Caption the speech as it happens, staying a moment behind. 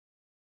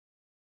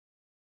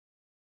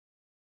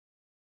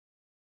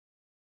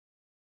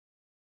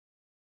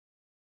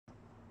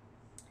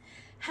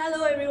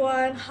Hello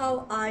everyone,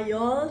 how are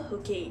y'all?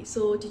 Okay,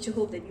 so teacher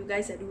hope that you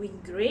guys are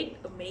doing great,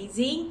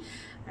 amazing,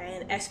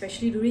 and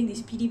especially during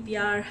this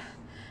PDPR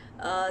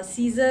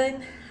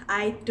season.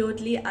 I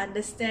totally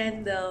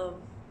understand the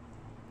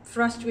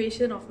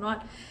frustration of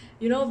not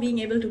being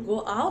able to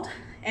go out,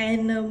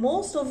 and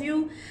most of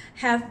you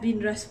have been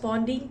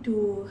responding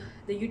to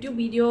the YouTube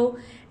video,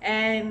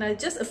 and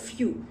just a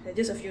few,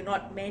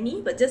 not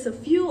many, but just a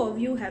few of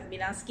you have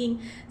been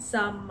asking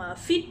some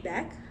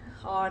feedback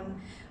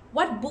on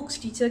what books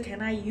teacher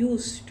can I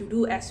use to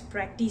do as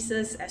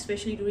practices,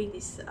 especially during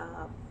this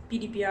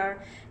PDPR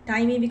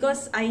timing,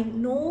 because I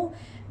know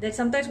that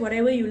sometimes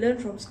whatever you learn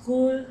from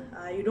school,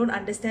 you don't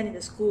understand in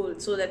the school.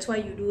 So that's why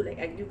you do, like,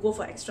 you go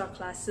for extra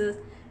classes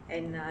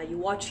and you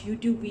watch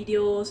YouTube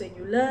videos and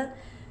you learn.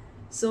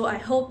 So I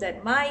hope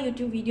that my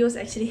YouTube videos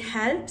actually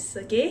helps,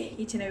 okay,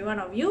 each and every one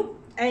of you.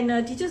 And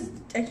teacher's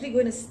actually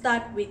going to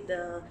start with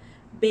the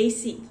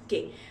basic.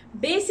 Okay,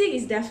 basic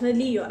is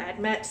definitely your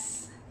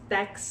AdMaths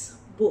textbook.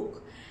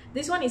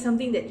 This one is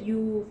something that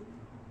you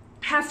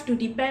have to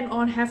depend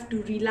on, have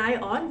to rely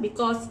on,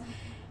 because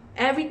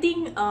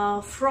everything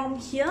from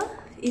here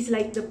is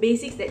like the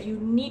basics that you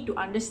need to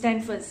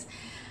understand first.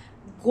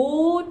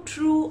 Go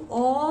through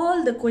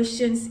all the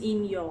questions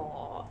in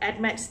your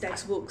AdMaths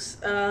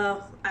textbooks.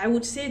 I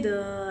would say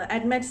the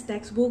AdMaths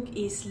textbook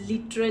is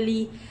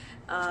literally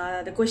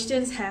the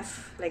questions have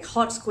like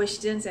hot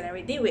questions and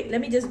everything. Wait, let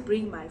me just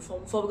bring my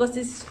Form 4, because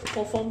this is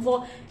for Form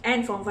 4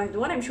 and Form 5. The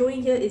one I'm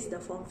showing here is the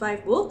Form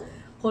 5 book.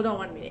 Hold on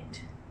 1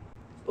 minute.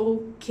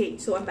 Okay,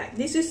 so I'm back.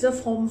 This is the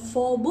Form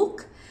 4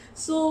 book.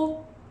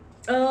 So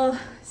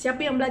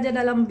siapa yang belajar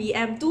dalam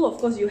BM tu, of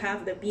course you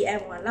have the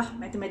BM one lah,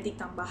 Matematik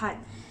Tambahan.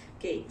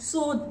 Okay,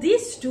 so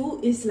this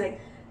two is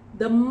like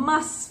the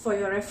must for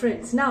your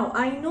reference. Now,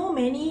 I know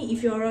many,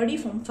 if you're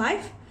already Form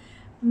 5,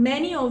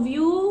 many of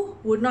you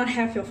would not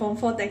have your Form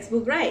 4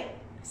 textbook, right?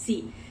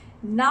 See,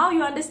 now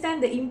you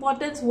understand the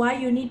importance why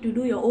you need to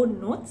do your own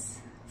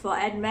notes for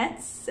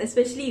AdMaths,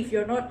 especially if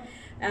you're not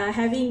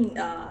having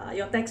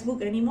your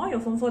textbook anymore,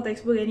 your Form 4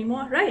 textbook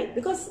anymore, right?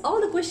 Because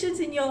all the questions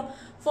in your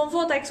Form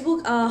 4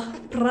 textbook are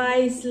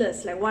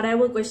priceless, like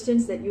whatever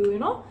questions that you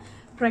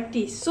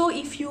practice. So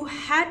if you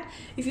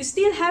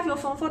still have your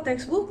Form 4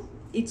 textbook,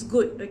 it's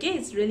good, okay?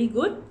 It's really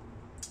good.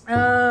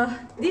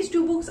 These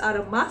two books are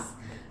a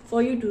must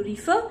for you to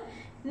refer.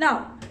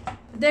 Now,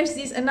 there's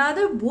this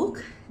another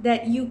book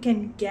that you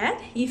can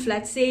get if,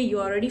 let's say,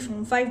 you're already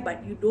Form 5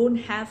 but you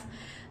don't have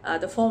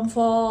the Form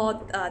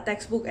 4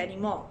 textbook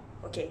anymore.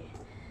 Okay,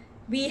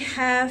 we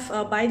have,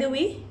 by the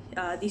way,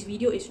 this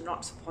video is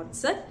not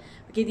sponsored.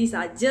 Okay, these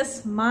are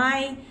just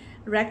my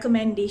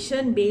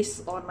recommendation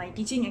based on my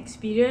teaching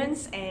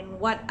experience and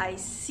what I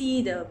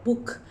see the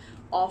book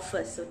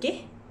offers.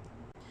 Okay,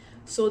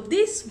 so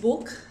this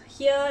book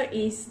here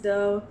is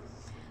the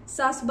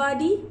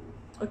SASBADI,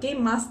 okay,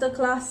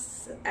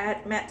 Masterclass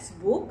AdMaths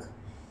book.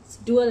 It's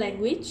dual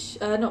language.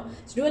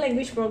 It's dual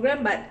language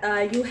program, but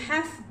you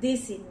have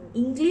this in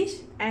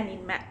English and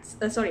in maths.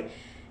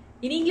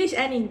 In English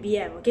and in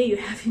BM. Okay, you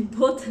have in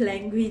both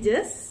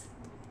languages.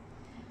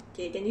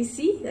 Okay, can you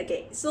see?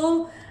 Okay,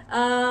 so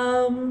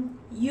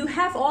you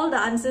have all the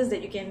answers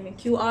that you can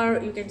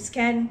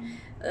scan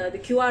the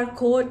QR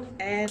code,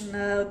 and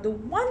the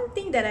one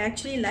thing that I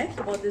actually like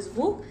about this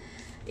book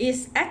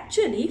is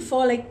actually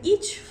for like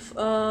each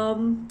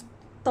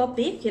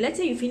topic. Okay, let's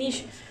say you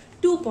finish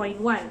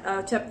 2.1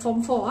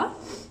 Form 4,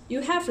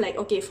 you have like,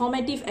 okay,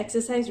 formative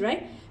exercise,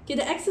 right? Okay,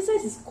 the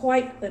exercise is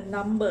quite a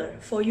number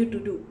for you to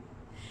do.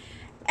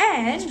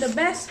 And the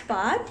best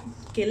part,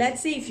 okay,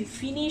 let's say if you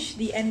finish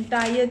the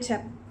entire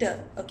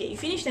chapter, okay, you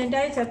finish the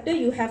entire chapter,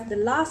 you have the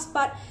last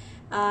part,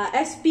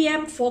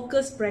 SPM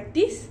focus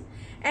practice,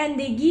 and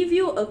they give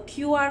you a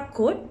QR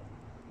code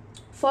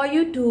for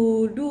you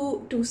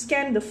to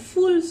scan the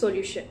full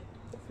solution.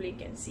 Hopefully you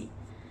can see.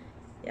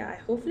 Yeah,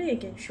 hopefully I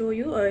can show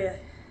you. Oh yeah,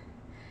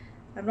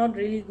 I'm not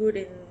really good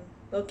in,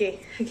 okay,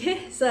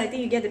 so I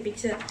think you get the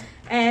picture.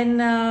 And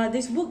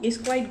this book is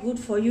quite good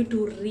for you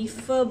to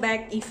refer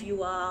back if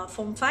you are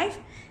Form 5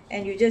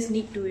 and you just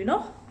need to,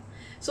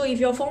 so if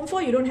you're Form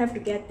 4, you don't have to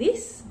get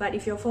this, but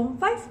if you're Form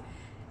 5,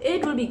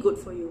 it will be good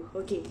for you.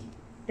 Okay,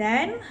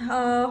 then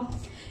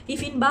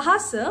if in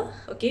Bahasa,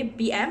 okay,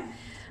 BM,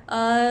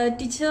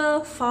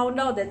 teacher found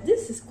out that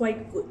this is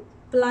quite good.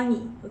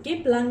 Pelangi,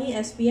 okay, Pelangi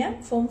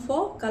SPM Form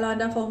 4. Kalau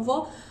anda Form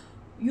 4,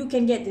 you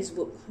can get this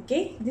book.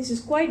 Okay, this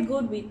is quite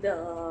good with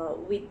the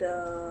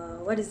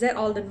what is that?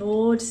 All the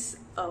notes,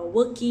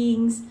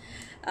 workings.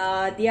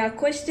 Their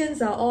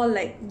questions are all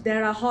like,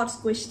 there are hot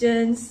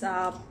questions.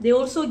 They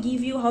also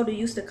give you how to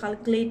use the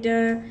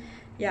calculator.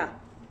 Yeah,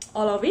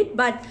 all of it.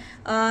 But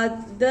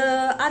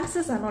the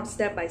answers are not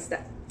step by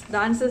step. The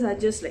answers are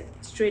just like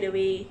straight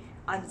away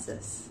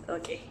answers.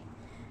 Okay.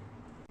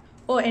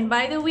 Oh, and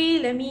by the way,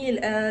 let me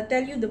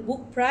tell you the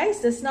book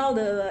price. Just now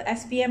the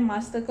SPM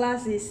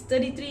Masterclass is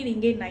 33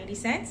 ringgit 90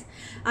 cents.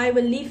 I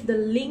will leave the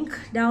link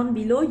down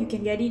below. You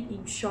can get it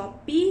in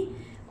Shopee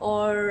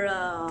or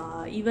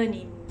even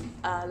in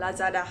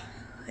Lazada.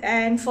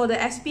 And for the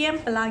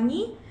SPM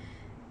Pelangi,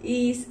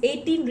 is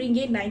 18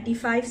 ringgit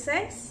 95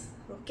 cents.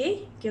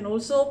 Okay, you can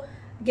also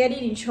get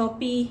it in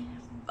Shopee.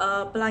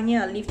 Pelangi,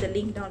 I'll leave the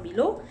link down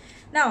below.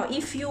 Now,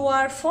 if you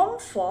are Form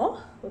 4,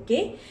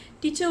 okay,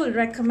 teacher will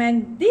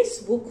recommend this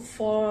book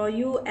for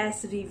you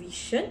as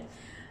revision.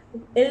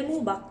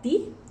 ILMU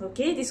BAKTI.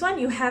 Okay, this one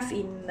you have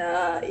in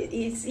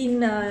it's in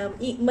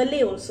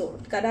Malay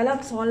also. Kat dalam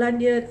soalan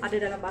dia ada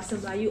dalam bahasa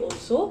Melayu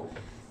also.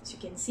 As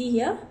you can see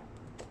here.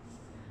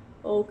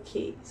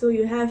 Okay, so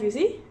you have, you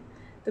see,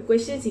 the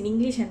questions in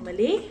English and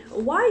Malay.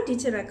 Why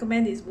teacher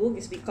recommend this book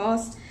is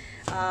because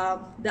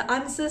the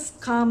answers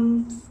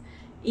come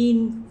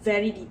in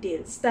very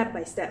detailed, step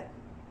by step.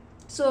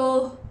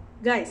 So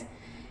guys,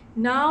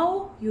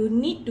 now you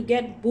need to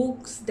get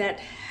books that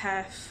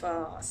have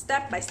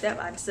step-by-step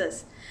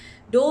answers.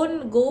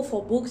 Don't go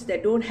for books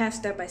that don't have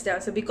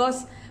step-by-step answers,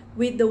 because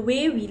with the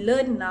way we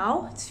learn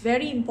now, it's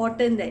very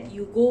important that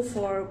you go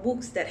for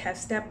books that have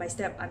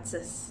step-by-step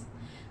answers.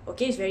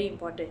 Okay, it's very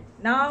important.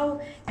 Now,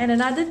 and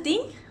another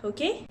thing,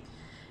 okay,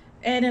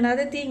 and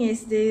another thing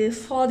is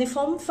for the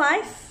Form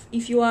 5,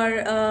 if you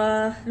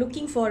are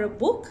looking for a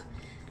book,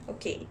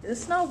 okay,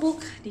 this now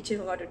book, teacher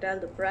forgot to tell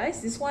the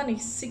price. This one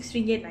is 6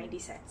 ringgit 90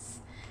 cents.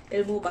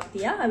 ILMU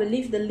BAKTI. I will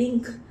leave the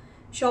link,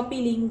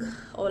 Shopee link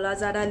or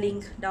Lazada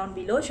link down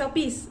below.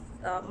 Shopee is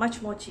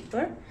much more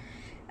cheaper.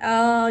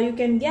 You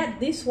can get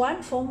this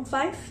one, Form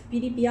 5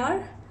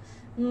 PDPR.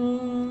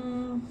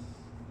 Can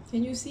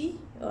you see?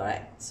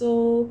 Alright,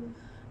 so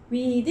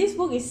this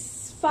book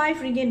is 5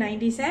 ringgit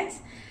 90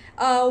 cents.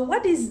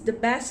 What is the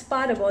best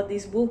part about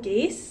this book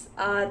is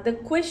the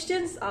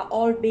questions are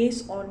all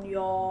based on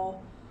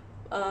your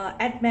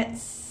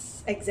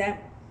ADMATS exam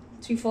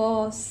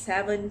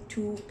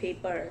 3472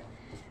 paper,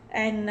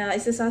 and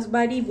it's a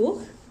SASBADI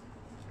book,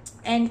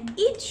 and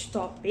each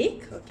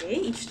topic, okay,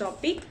 each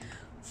topic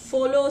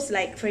follows,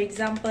 like for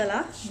example,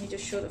 let me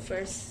just show the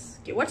first.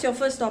 Okay, what's your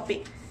first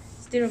topic?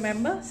 Still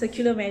remember?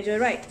 Circular measure,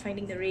 right?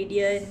 Finding the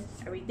radian,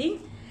 everything.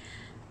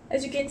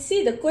 As you can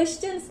see, the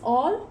questions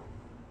all,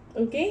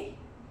 okay,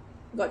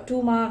 got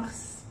 2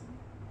 marks,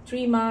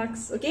 3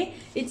 marks, okay?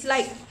 It's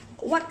like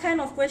what kind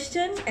of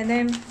question and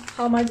then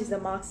how much is the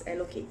marks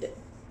allocated.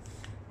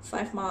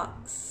 5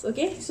 marks,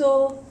 okay?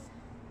 So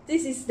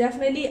this is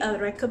definitely a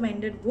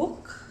recommended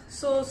book.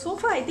 So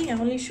far I think I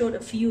only showed a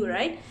few,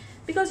 right?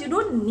 Because you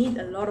don't need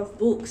a lot of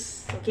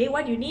books, okay?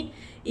 What you need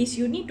is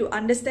you need to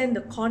understand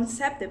the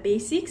concept, the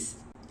basics.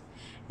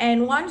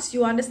 And once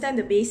you understand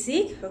the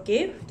basic,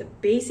 okay,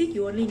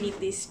 you only need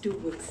these 2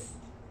 books,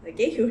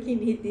 okay? You only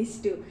need these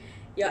 2.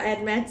 Your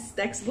ADMATS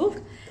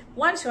textbook.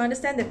 Once you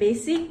understand the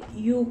basic,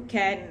 you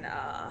can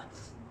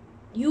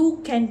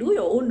do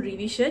your own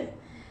revision.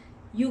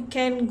 You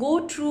can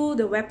go through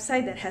the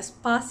website that has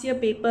past year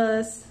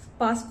papers,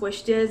 past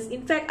questions.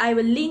 In fact, I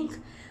will link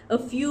a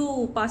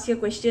few past year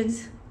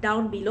questions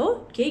down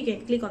below. Okay, you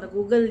can click on the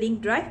Google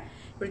link drive.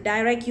 It will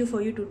direct you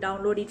for you to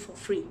download it for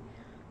free.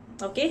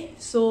 Okay,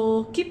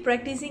 so keep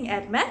practicing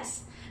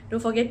ADMATS. Don't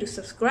forget to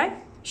subscribe.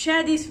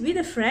 Share this with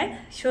a friend.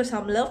 Show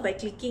some love by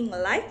clicking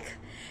like.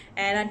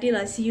 And until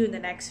I see you in the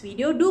next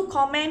video, do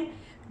comment,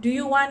 do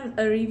you want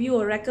a review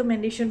or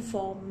recommendation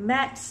for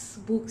maths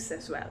books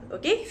as well?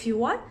 Okay, if you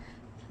want,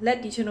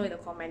 let teacher know in the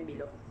comment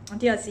below.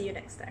 Until I see you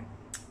next time.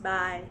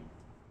 Bye.